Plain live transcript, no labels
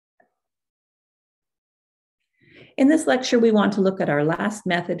In this lecture, we want to look at our last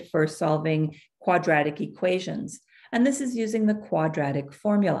method for solving quadratic equations, and this is using the quadratic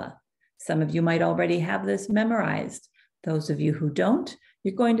formula. Some of you might already have this memorized. Those of you who don't,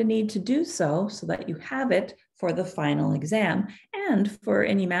 you're going to need to do so that you have it for the final exam and for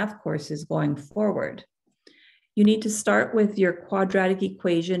any math courses going forward. You need to start with your quadratic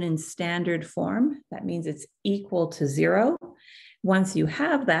equation in standard form. That means it's equal to 0. Once you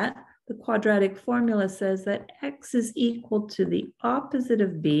have that, the quadratic formula says that x is equal to the opposite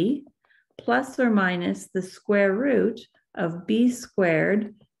of b plus or minus the square root of b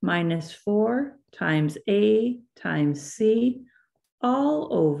squared minus 4 times a times c all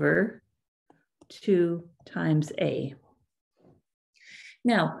over 2 times a.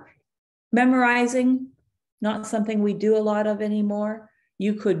 Now, memorizing, not something we do a lot of anymore.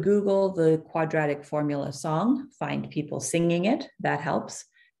 You could Google the quadratic formula song, find people singing it. That helps.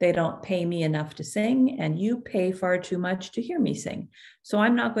 They don't pay me enough to sing, and you pay far too much to hear me sing. So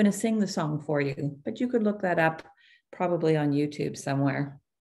I'm not going to sing the song for you, but you could look that up probably on YouTube somewhere.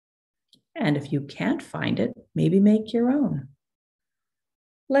 And if you can't find it, maybe make your own.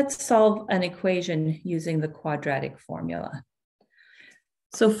 Let's solve an equation using the quadratic formula.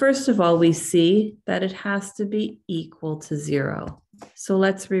 So first of all, we see that it has to be equal to 0. So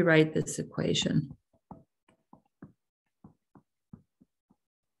let's rewrite this equation.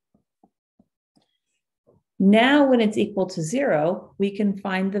 Now, when it's equal to 0, we can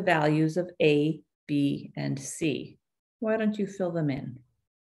find the values of a, b, and c. Why don't you fill them in?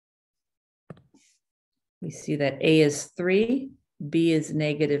 We see that a is 3, b is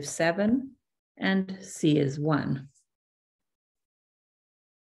 -7, and c is 1.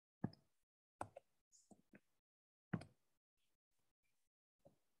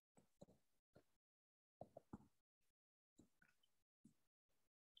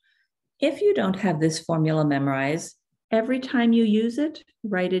 If you don't have this formula memorized, every time you use it,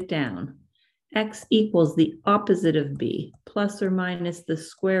 write it down. X equals the opposite of b, plus or minus the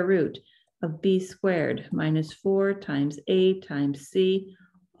square root of b squared minus 4 times a times c,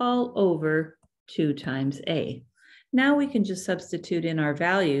 all over 2 times a. Now we can just substitute in our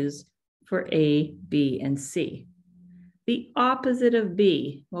values for a, b, and c. The opposite of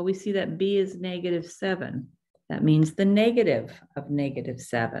b, well, we see that b is -7. That means the negative of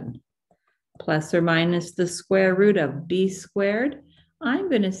 -7. Plus or minus the square root of b squared. I'm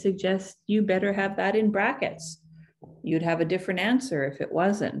going to suggest you better have that in brackets. You'd have a different answer if it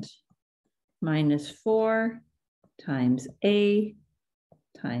wasn't. -4 times a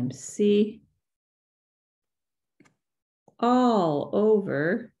times c all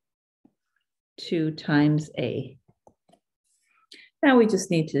over 2 times a. Now we just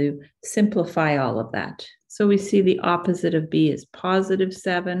need to simplify all of that. So we see the opposite of b is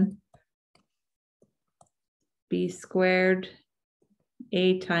 +7. b squared,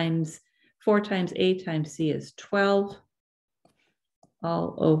 4 times a times c is 12,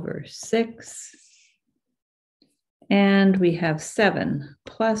 all over 6. And we have 7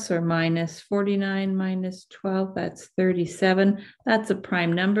 plus or minus 49 minus 12, that's 37. That's a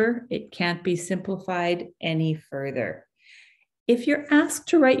prime number. It can't be simplified any further. If you're asked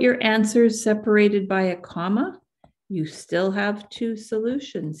to write your answers separated by a comma, you still have 2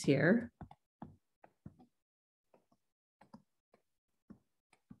 solutions here.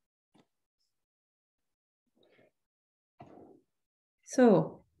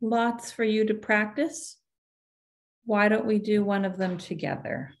 So lots for you to practice. Why don't we do one of them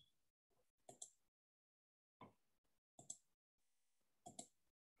together?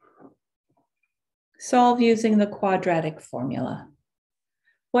 Solve using the quadratic formula.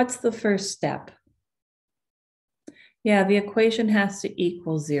 What's the first step? Yeah, the equation has to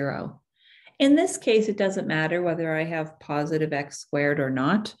equal 0. In this case, it doesn't matter whether I have positive x squared or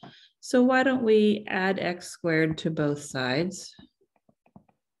not. So why don't we add x squared to both sides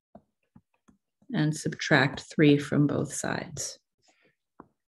and subtract 3 from both sides.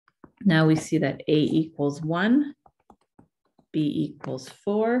 Now we see that a equals 1, b equals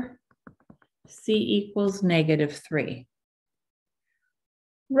 4, c equals -3.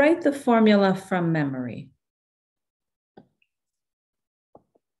 Write the formula from memory.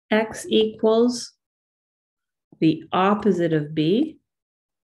 X equals the opposite of b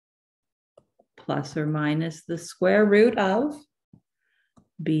plus or minus the square root of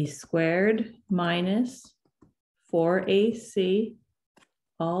b squared minus 4ac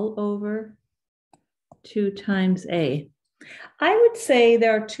all over 2 times a. I would say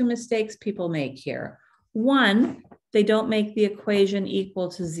there are 2 mistakes people make here. One, they don't make the equation equal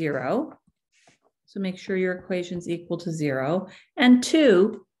to 0. So make sure your equation's equal to 0. And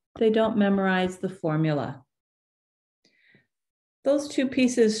 2, they don't memorize the formula. Those two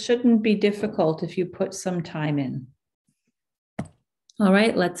pieces shouldn't be difficult if you put some time in. All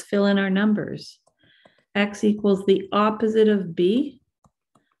right, let's fill in our numbers. X equals the opposite of b,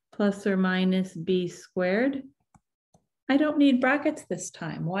 plus or minus b squared. I don't need brackets this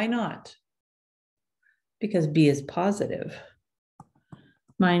time. Why not? Because b is positive.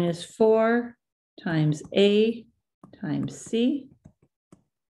 Minus 4 times a times c,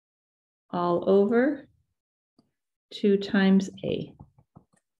 all over 2 times a.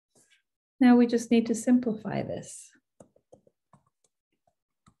 Now we just need to simplify this.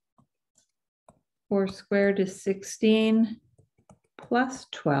 4 squared is 16 plus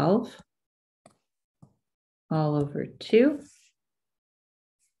 12 all over 2.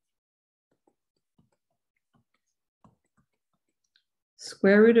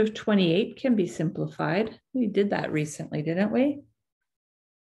 Square root of 28 can be simplified. We did that recently, didn't we?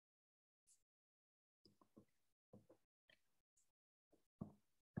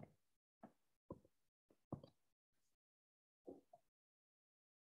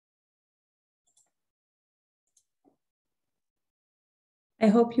 I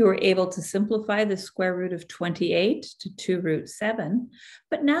hope you were able to simplify the square root of 28 to 2 root 7,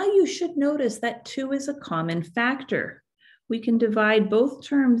 but now you should notice that 2 is a common factor. We can divide both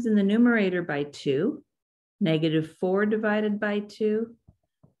terms in the numerator by 2, negative 4 divided by 2,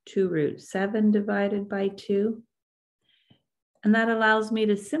 2 root 7 divided by 2, and that allows me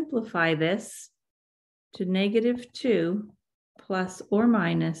to simplify this to negative 2 plus or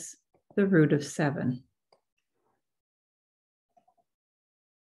minus the root of 7.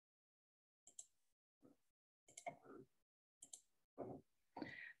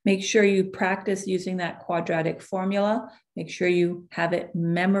 Make sure you practice using that quadratic formula. Make sure you have it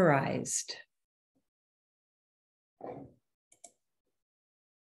memorized.